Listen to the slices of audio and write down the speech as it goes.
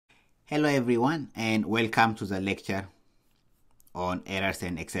Hello everyone and welcome to the lecture on errors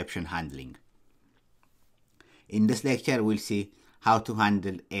and exception handling. In this lecture we'll see how to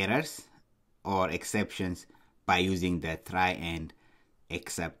handle errors or exceptions by using the try and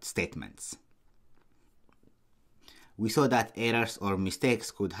except statements. We saw that errors or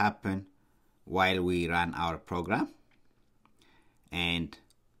mistakes could happen while we run our program, and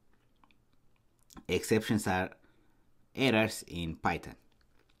exceptions are errors in Python.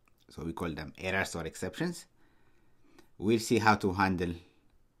 So we call them errors or exceptions. We'll see how to handle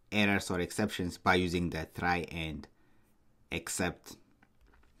errors or exceptions by using the try and except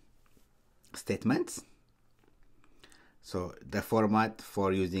statements. So the format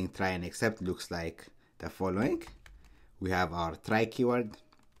for using try and except looks like the following. We have our try keyword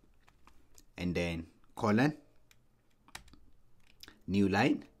and then colon, new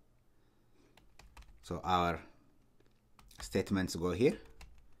line. So our statements go here.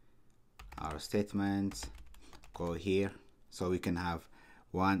 Our statements go here, so we can have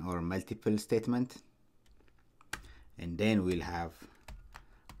one or multiple statement, and then we'll have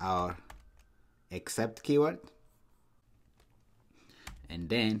our except keyword, and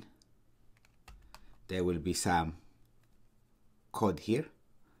then there will be some code here.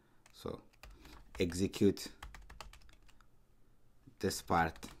 So execute this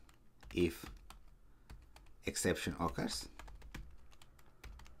part if exception occurs.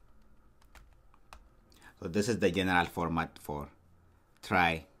 So this is the general format for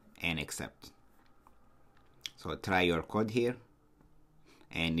try and except. So try your code here,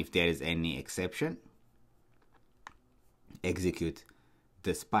 and if there is any exception, execute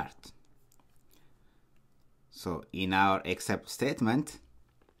this part. So in our except statement,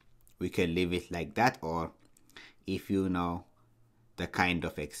 we can leave it like that, or if you know the kind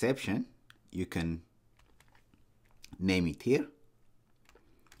of exception, you can name it here.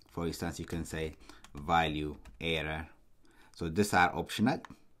 For instance, you can say value error. So these are optional.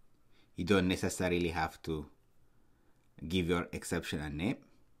 You don't necessarily have to give your exception a name.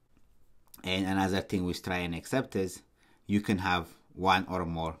 And another thing with try and except is you can have one or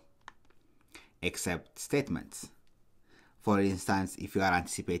more except statements. For instance, if you are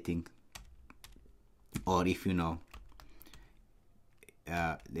anticipating, or if you know,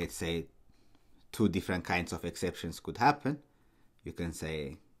 let's say two different kinds of exceptions could happen, you can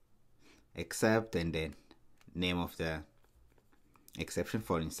say except and then name of the exception.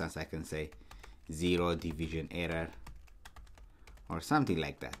 For instance, I can say zero division error or something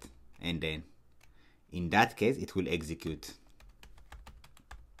like that, and then in that case it will execute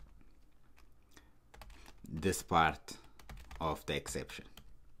this part of the exception.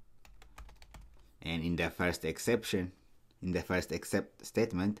 And in the first exception, in the first except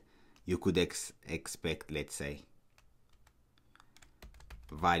statement, you could expect, let's say,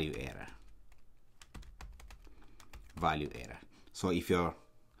 value error. So if your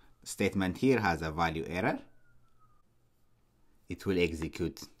statement here has a value error, it will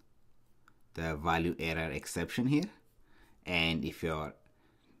execute the value error exception here. And if your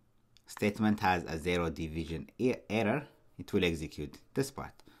statement has a zero division error, it will execute this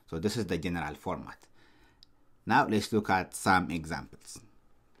part. So this is the general format. Now let's look at some examples.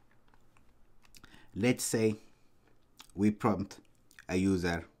 Let's say we prompt a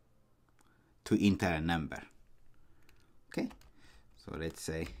user to enter a number. Okay, so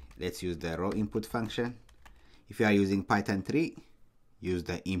let's use the raw input function. If you are using Python 3, use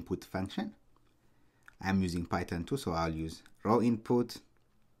the input function. I'm using Python 2, so I'll use raw input.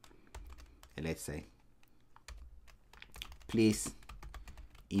 And let's say, please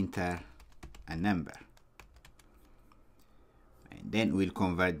enter a number. And then we'll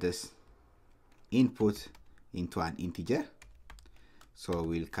convert this input into an integer. So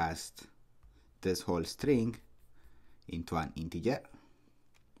we'll cast this whole string into an integer,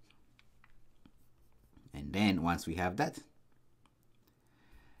 and then once we have that,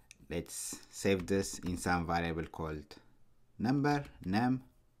 let's save this in some variable called number, num,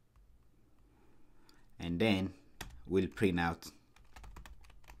 and then we'll print out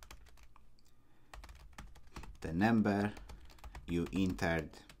the number you entered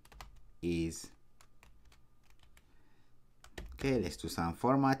is, okay, let's do some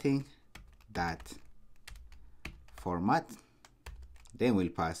formatting, that format, then we'll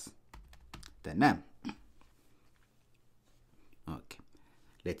pass the num. Okay,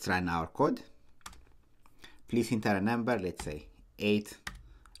 let's run our code. Please enter a number, let's say 8,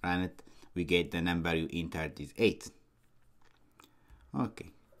 run it. We get the number you entered is 8. Okay,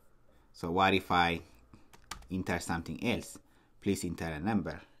 so what if I enter something else? Please enter a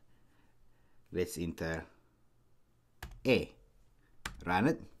number. Let's enter A. Run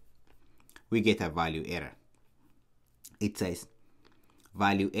it. we get a value error. It says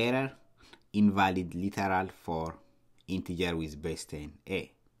value error, invalid literal for integer with base 10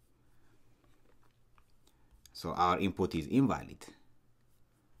 A. So our input is invalid.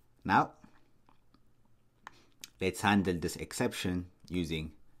 Now let's handle this exception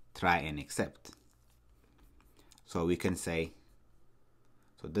using try and except. So we can say,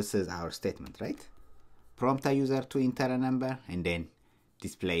 so this is our statement, right? Prompt a user to enter a number and then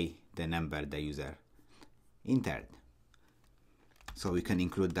display the number the user entered. So we can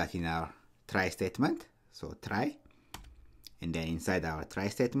include that in our try statement. So try, and then inside our try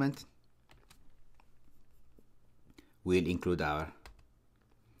statement we'll include our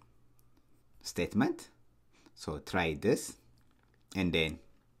statement. So try this, and then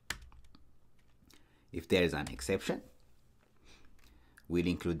if there is an exception, we'll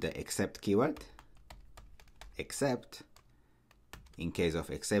include the except keyword. Except, in case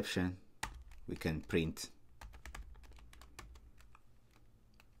of exception, we can print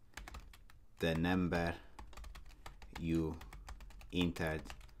the number you entered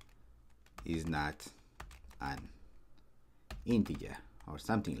is not an integer or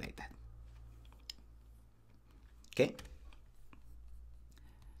something like that. Okay,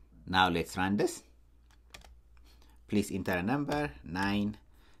 now let's run this. Please enter a number 9.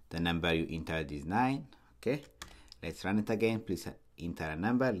 The number you entered is 9. Okay, let's run it again. Please enter a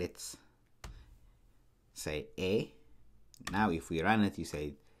number. Let's say A. Now if we run it,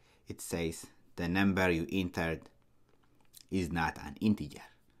 it says the number you entered is not an integer.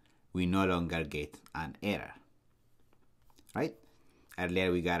 We no longer get an error, right?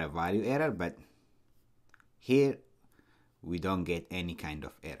 Earlier we got a value error, but here we don't get any kind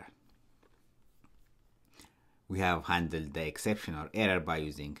of error. We have handled the exception or error by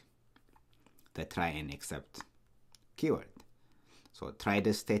using the try and except keyword. So try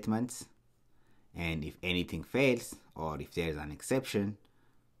the statements, and if anything fails or if there is an exception,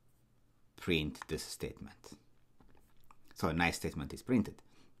 print this statement. So a nice statement is printed.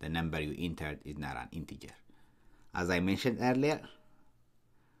 The number you entered is not an integer. As I mentioned earlier,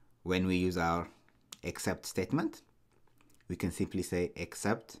 when we use our except statement, we can simply say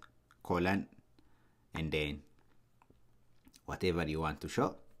except colon and then whatever you want to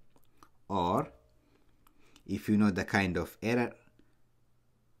show. Or if you know the kind of error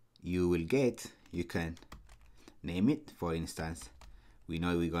you will get, you can name it. For instance, we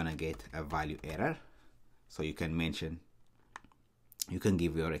know we're gonna get a value error, so you can mention, you can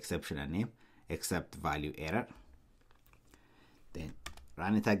give your exception a name, except value error. Then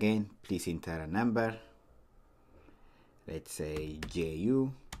run it again. Please enter a number. Let's say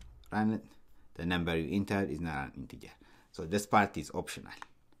JU. Run it. The number you entered is not an integer. So this part is optional.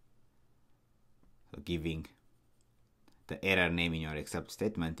 So giving the error name in your except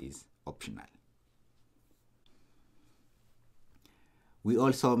statement is optional. We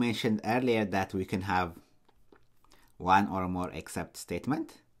also mentioned earlier that we can have one or more except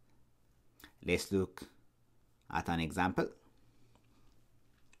statement. Let's look at an example.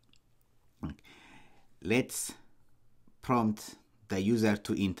 Let's prompt the user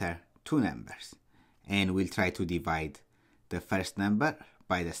to enter two numbers, and we'll try to divide the first number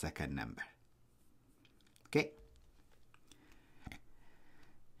by the second number. Okay,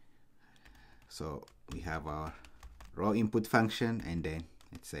 so we have our raw input function, and then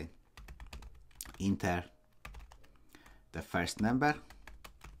let's say enter the first number,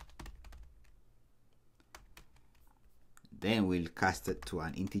 then we'll cast it to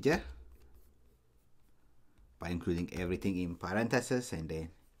an integer by including everything in parentheses, and then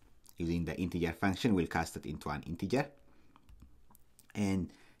using the integer function we'll cast it into an integer.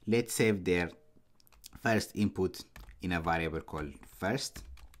 And let's save their first input in a variable called first,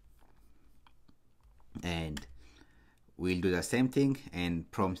 and we'll do the same thing and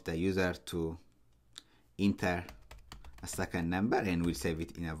prompt the user to enter a second number, and we'll save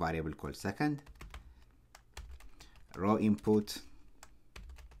it in a variable called second. Raw input,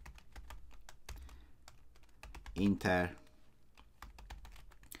 enter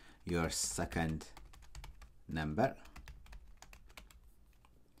your second number.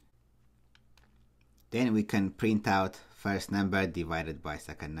 Then we can print out first number divided by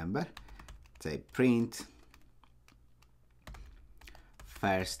second number. Say print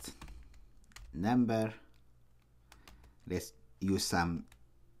first number. Let's use some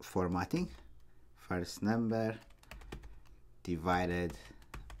formatting. First number divided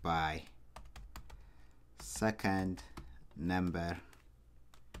by second number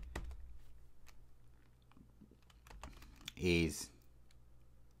is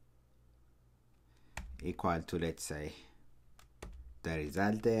equal to, let's say, the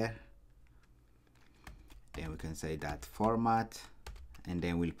result there, Then we can say that format, and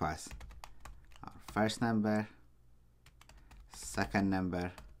then we'll pass our first number, second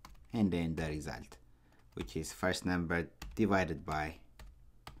number, and then the result, which is first number divided by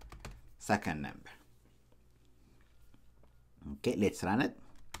second number. Okay, let's run it.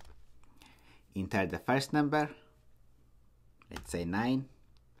 Enter the first number, let's say 9.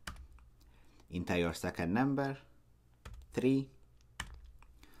 Enter your second number, 3.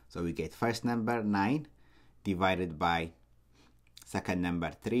 So we get first number 9 divided by second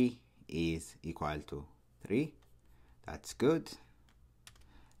number 3 is equal to 3. That's good.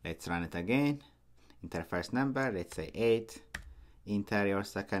 Let's run it again. Enter first number, let's say 8. Enter your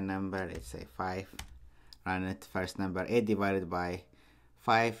second number, let's say 5. Run it. First number 8 divided by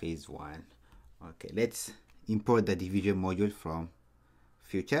 5 is 1. Okay, let's import the division module from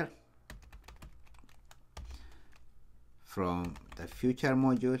future. From the future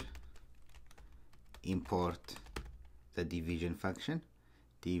module, import the division function,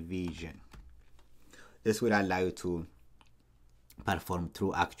 division. This will allow you to perform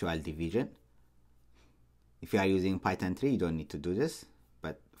true actual division. If you are using Python 3, you don't need to do this,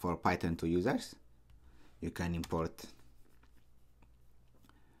 but for Python 2 users, you can import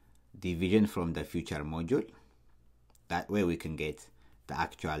division from the future module. That way we can get the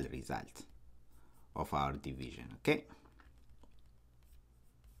actual result of our division. Okay,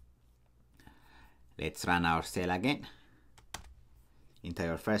 let's run our cell again. Enter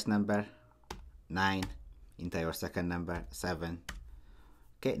your first number, 9. Enter your second number, 7.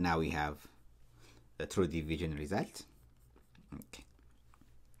 Okay, now we have the true division result. Okay,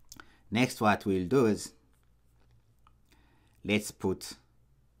 next what we'll do is let's put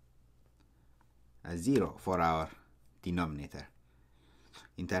a 0 for our denominator.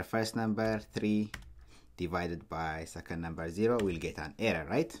 Enter first number 3 divided by second number 0, we'll get an error,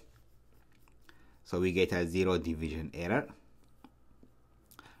 right? So we get a 0 division error.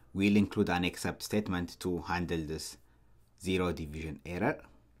 We'll include an except statement to handle this 0 division error.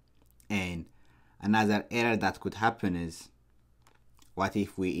 And another error that could happen is, what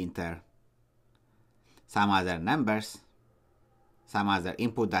if we enter some other numbers, some other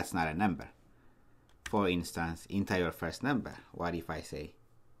input that's not a number? For instance, enter your first number. What if I say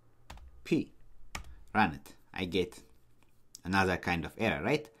P? Run it. I get another kind of error,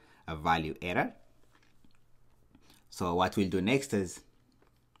 right? A value error. So what we'll do next is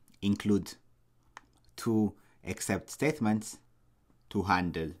include 2 except statements to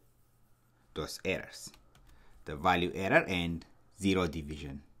handle those errors, the value error and 0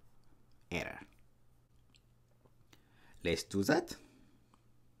 division error. Let's do that.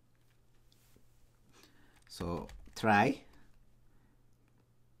 So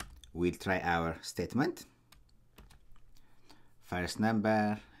we'll try our statement. First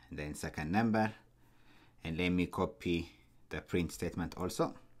number, then second number, and let me copy the print statement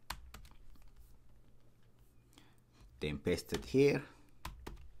also. Then paste it here.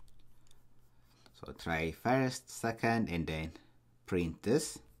 So try first, second, and then print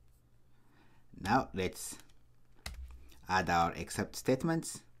this. Now let's add our except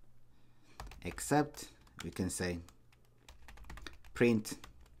statements. Except, we can say print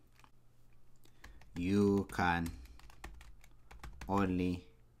you can only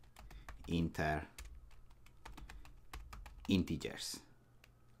enter integers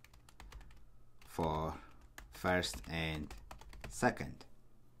for first and second.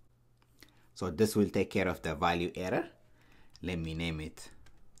 So this will take care of the value error. Let me name it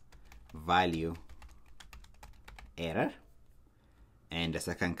value error. And the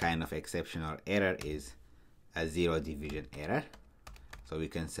second kind of exception or error is a 0 division error. So we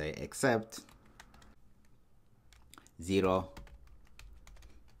can say except 0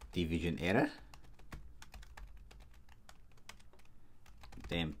 division error,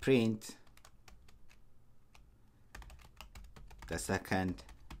 then print the second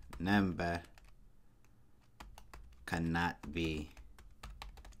number cannot be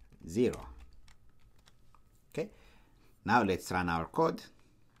 0. Okay, now let's run our code.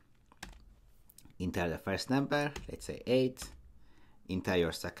 Enter the first number, let's say 8. Enter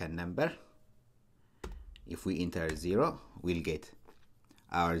your second number. If we enter 0, we'll get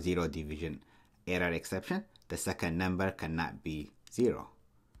our 0 division error exception. The second number cannot be 0.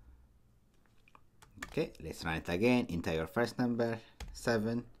 Okay, let's run it again. Enter your first number,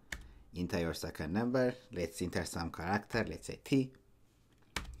 7. Enter your second number. Let's enter some character, let's say T.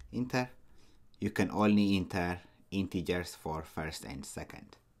 Enter. You can only enter integers for first and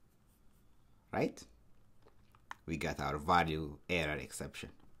second. Right? We got our value error exception.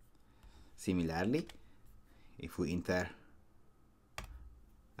 Similarly, if we enter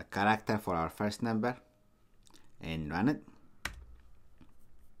a character for our first number, and run it,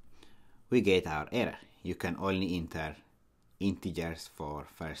 we get our error. You can only enter integers for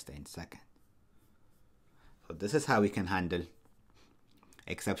first and second. So this is how we can handle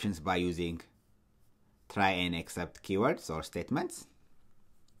exceptions by using try and except keywords or statements.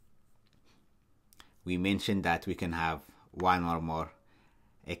 We mentioned that we can have one or more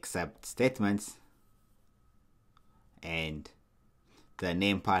except statements, and the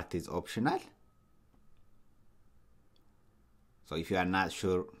name part is optional. So if you are not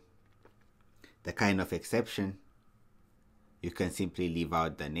sure the kind of exception, you can simply leave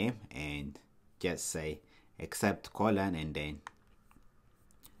out the name and just say except colon and then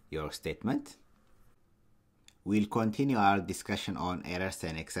your statement. We'll continue our discussion on errors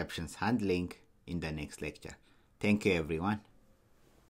and exceptions handling in the next lecture. Thank you, everyone.